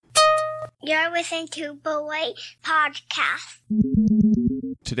You're listening to Beloit Podcast.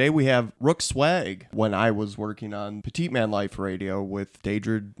 Today we have Rook Swag. When I was working on Petite Man Life Radio with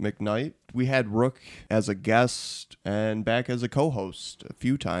Daedrid McKnight, we had Rook as a guest and back as a co-host a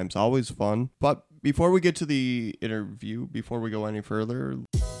few times. Always fun. But before we get to the interview, before we go any further,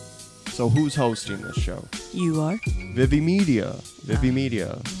 so who's hosting this show? You are? Vivi Media. Vivi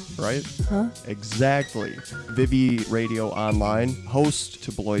Media, right? Huh? Exactly. Vivi Radio Online, host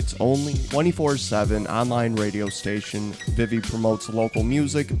to Beloit's only 24/7 online radio station. Vivi promotes local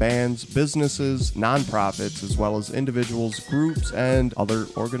music, bands, businesses, nonprofits, as well as individuals, groups, and other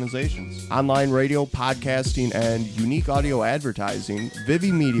organizations. Online radio, podcasting, and unique audio advertising,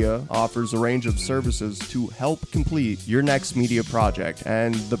 Vivi Media offers a range of services to help complete your next media project.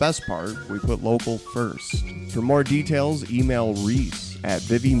 And the best part, we put local first. For more details, email Reese at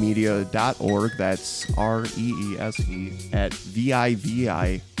vivimedia.org. That's REESE at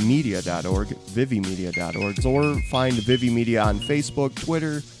VIVImedia.org, vivimedia.org. Or find Vivi Media on Facebook,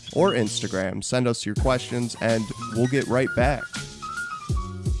 Twitter, or Instagram. Send us your questions and we'll get right back.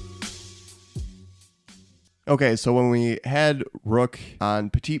 Okay, so when we had Rook on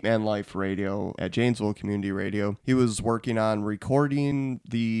Petite Man Life Radio at Janesville Community Radio, he was working on recording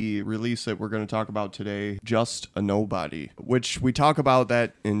the release that we're going to talk about today, Just a Nobody, which we talk about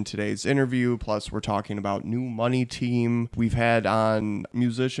that in today's interview. Plus, we're talking about New Money Team. We've had on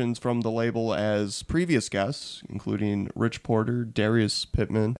musicians from the label as previous guests, including Rich Porter, Darius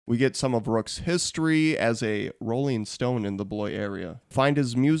Pittman. We get some of Rook's history as a Rolling Stone in the Beloit area. Find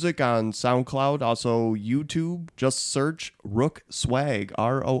his music on SoundCloud, also YouTube. Just search Rook Swag,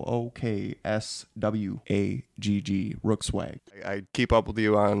 ROOKSWAGG, Rook Swag. I keep up with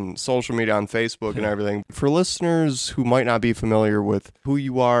you on social media, on Facebook and everything. For listeners who might not be familiar with who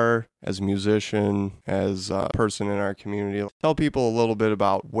you are as a musician, as a person in our community, tell people a little bit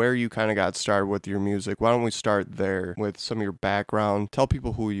about where you kind of got started with your music. Why don't we start there with some of your background? Tell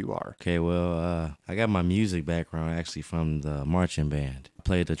people who you are. Okay, well, I got my music background actually from the marching band. I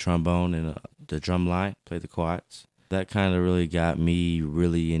played the trombone and the drum line, played the quads. That kind of really got me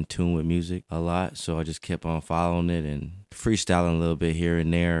really in tune with music a lot, so I just kept on following it and freestyling a little bit here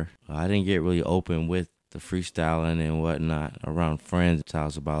and there. I didn't get really open with the freestyling and whatnot around friends until I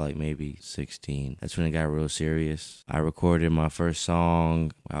was about like maybe 16. That's when it got real serious. I recorded my first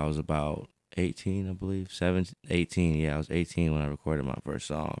song. I was about 18, I believe. 18. Yeah, I was 18 when I recorded my first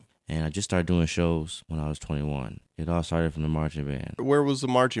song. And I just started doing shows when I was 21. It all started from the marching band. Where was the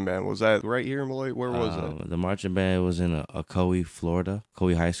marching band? Was that right here in Beloit? Where was it? The marching band was in Ocoee, Florida,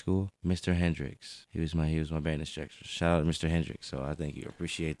 Ocoee High School. Mr. Hendricks, he was my band instructor. Shout out to Mr. Hendricks. So I think you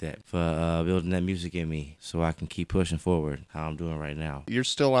appreciate that for building that music in me, so I can keep pushing forward how I'm doing right now. You're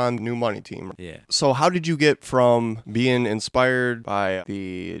still on New Money Team. Yeah. So how did you get from being inspired by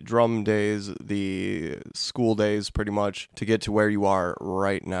the drum days, the school days, pretty much, to get to where you are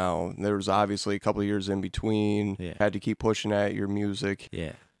right now? There was obviously a couple of years in between. Yeah. Had to keep pushing at your music.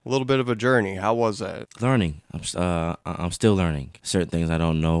 Yeah. A little bit of a journey. How was that? Learning. I'm still learning. Certain things I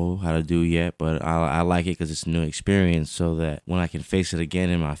don't know how to do yet, but I like it because it's a new experience, so that when I can face it again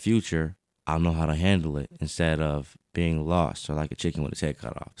in my future, I'll know how to handle it instead of being lost or like a chicken with its head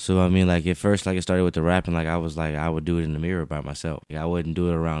cut off. So I mean, like at first, like it started with the rapping, like I would do it in the mirror by myself. Like, I wouldn't do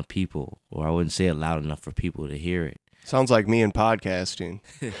it around people, or I wouldn't say it loud enough for people to hear it. Sounds like me in podcasting.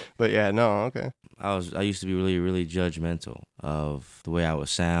 But yeah, no, okay. I used to be really, really judgmental of the way I would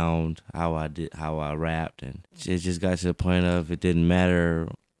sound, how I rapped, and it just got to the point of it didn't matter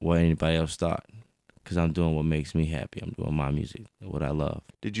what anybody else thought, because I'm doing what makes me happy. I'm doing my music, what I love.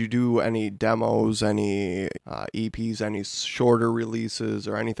 Did you do any demos, any EPs, any shorter releases,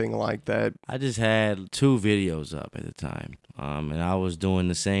 or anything like that? I just had 2 videos up at the time, and I was doing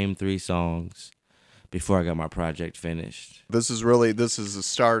the same 3 songs before I got my project finished. This is the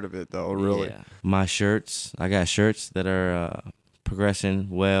start of it, though, really. Yeah. My shirts, I got shirts that are progressing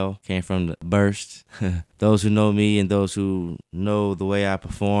well, came from the Burst. Those who know me and those who know the way I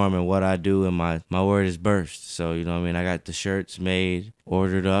perform and what I do, and my word is Burst. So, you know what I mean? I got the shirts made,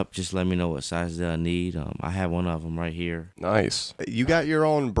 ordered up. Just let me know what size they'll need. I have one of them right here. Nice. You got your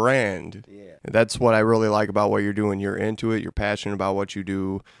own brand. Yeah. That's what I really like about what you're doing. You're into it. You're passionate about what you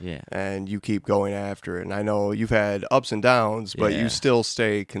do. Yeah. And you keep going after it. And I know you've had ups and downs, but Yeah. you still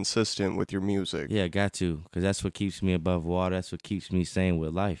stay consistent with your music. Yeah, got to, because that's what keeps me above water. That's what keeps me sane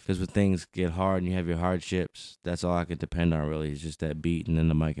with life. Because when things get hard and you have your hardships, that's all I can depend on, really, is just that beat and then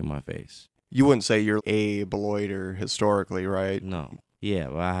the mic in my face. You wouldn't say you're a Beloiter historically, right? No. Yeah,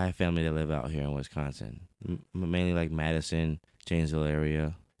 well, I have family that live out here in Wisconsin, mainly like Madison, Janesville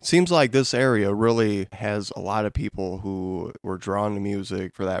area. Seems like this area really has a lot of people who were drawn to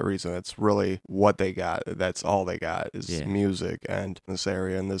music for that reason. It's really what they got. That's all they got is music. And this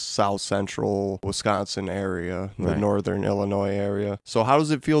area, in this south central Wisconsin area, the northern Illinois area. So how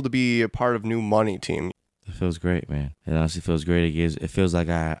does it feel to be a part of New Money Team? It feels great, man. It honestly feels great. It feels like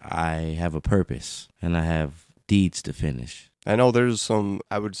I have a purpose and I have deeds to finish. I know there's some,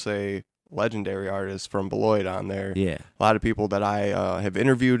 I would say, legendary artists from Beloit on there. Yeah. A lot of people that I have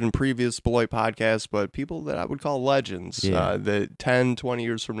interviewed in previous Beloit podcasts, but people that I would call legends. Yeah. That 10, 20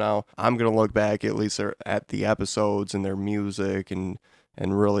 years from now, I'm going to look back at least at the episodes and their music and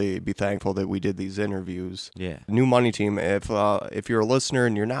really be thankful that we did these interviews. Yeah. New Money Team, if you're a listener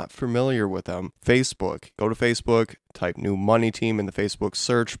and you're not familiar with them, Facebook. Go to Facebook, type New Money Team in the Facebook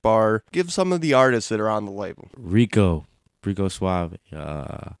search bar. Give some of the artists that are on the label. Rico Suave,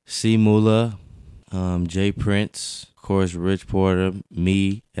 C. Mula, Jay Prince, of course, Rich Porter,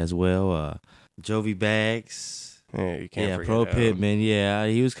 me as well, Jovi Bags. Yeah, you can't forget Pro him. Pittman. Yeah,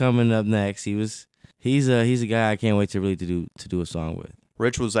 he was coming up next. He's a guy I can't wait to really to do a song with.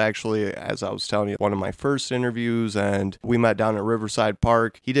 Rich was actually, as I was telling you, one of my first interviews, and we met down at Riverside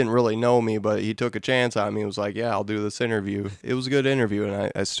Park. He didn't really know me, but he took a chance on me. He was like, yeah, I'll do this interview. It was a good interview,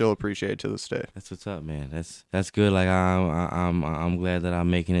 and I still appreciate it to this day. That's what's up, man. That's good. Like I'm glad that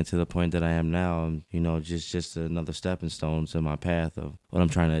I'm making it to the point that I am now. Just another stepping stone to my path of what I'm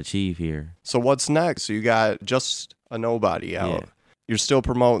trying to achieve here. So what's next? So you got Just a Nobody out. Yeah. You're still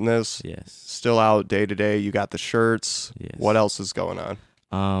promoting this. Yes. Still out day to day. You got the shirts. Yes. What else is going on?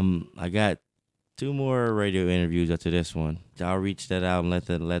 I got 2 more radio interviews after this one. I'll reach that out and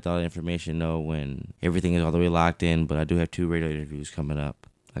let all the information know when everything is all the way locked in. But I do have 2 radio interviews coming up.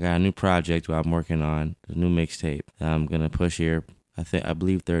 I got a new project where I'm working on, a new mixtape that I'm gonna push here. I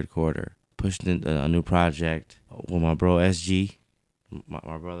believe third quarter. Pushing a new project with my bro SG,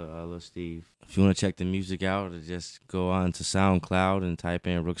 my brother Lil Steve. If you want to check the music out, just go on to SoundCloud and type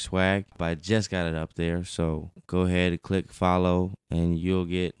in Rook Swag. But I just got it up there, so go ahead and click follow, and you'll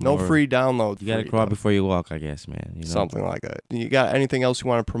get No more. free download. You got to crawl before you walk, I guess, man. Something like that. You got anything else you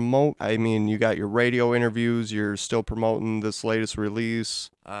want to promote? I mean, you got your radio interviews. You're still promoting this latest release.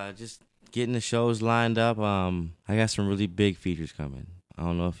 Just getting the shows lined up. I got some really big features coming. I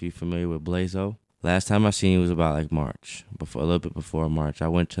don't know if you're familiar with Blazo. Last time I seen you was about like March, a little bit before March. I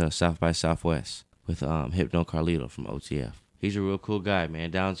went to South by Southwest with Hypno Carlito from OTF. He's a real cool guy,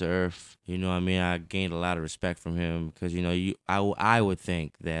 man, down to earth. You know what I mean? I gained a lot of respect from him because, I would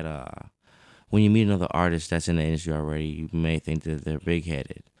think that when you meet another artist that's in the industry already, you may think that they're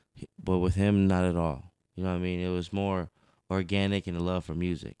big-headed. But with him, not at all. You know what I mean? It was more organic and a love for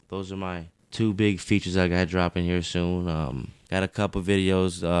music. Those are my 2 big features I got dropping here soon. Got a couple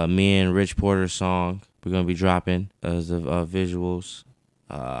videos. Me and Rich Porter's song we're going to be dropping as of visuals.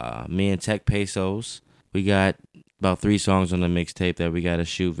 Me and Tech Pesos. We got about 3 songs on the mixtape that we got to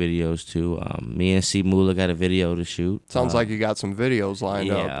shoot videos to. Me and C. Mula got a video to shoot. Sounds like you got some videos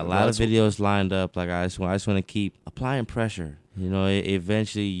lined up. Yeah, a lot of videos lined up. Like I just want to keep applying pressure.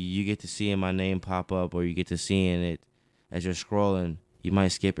 Eventually you get to seeing my name pop up, or you get to seeing it as you're scrolling. You might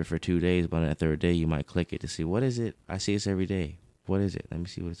skip it for 2 days, but on that 3rd day, you might click it to see, what is it? I see this every day. What is it? Let me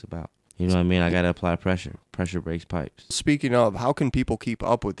see what it's about. You know what I mean? I got to apply pressure. Pressure breaks pipes. Speaking of, how can people keep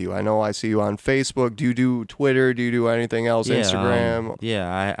up with you? I know I see you on Facebook. Do you do Twitter? Do you do anything else? Instagram?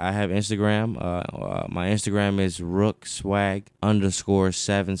 I have Instagram. My Instagram is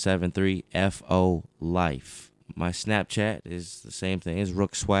rookswag_773 FO My Snapchat is the same thing. It's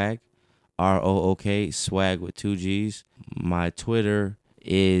rookswag. ROOK, swag with 2 G's. My Twitter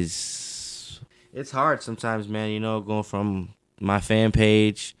is... It's hard sometimes, man, going from my fan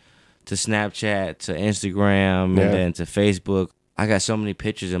page to Snapchat to Instagram and then to Facebook. I got so many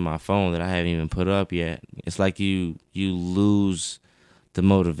pictures in my phone that I haven't even put up yet. It's like you lose the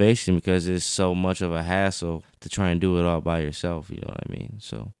motivation because it's so much of a hassle to try and do it all by yourself, you know what I mean?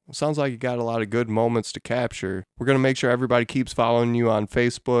 So sounds like you got a lot of good moments to capture. We're going to make sure everybody keeps following you on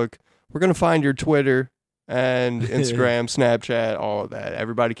Facebook. We're going to find your Twitter and Instagram, Snapchat, all of that.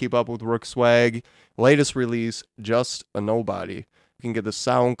 Everybody keep up with Rook Swag. Latest release, Just a Nobody. You can get the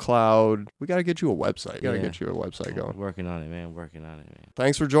SoundCloud. We got to get you a website. We got to get you a website going. Working on it, man.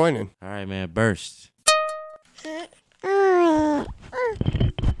 Thanks for joining. All right, man. Burst.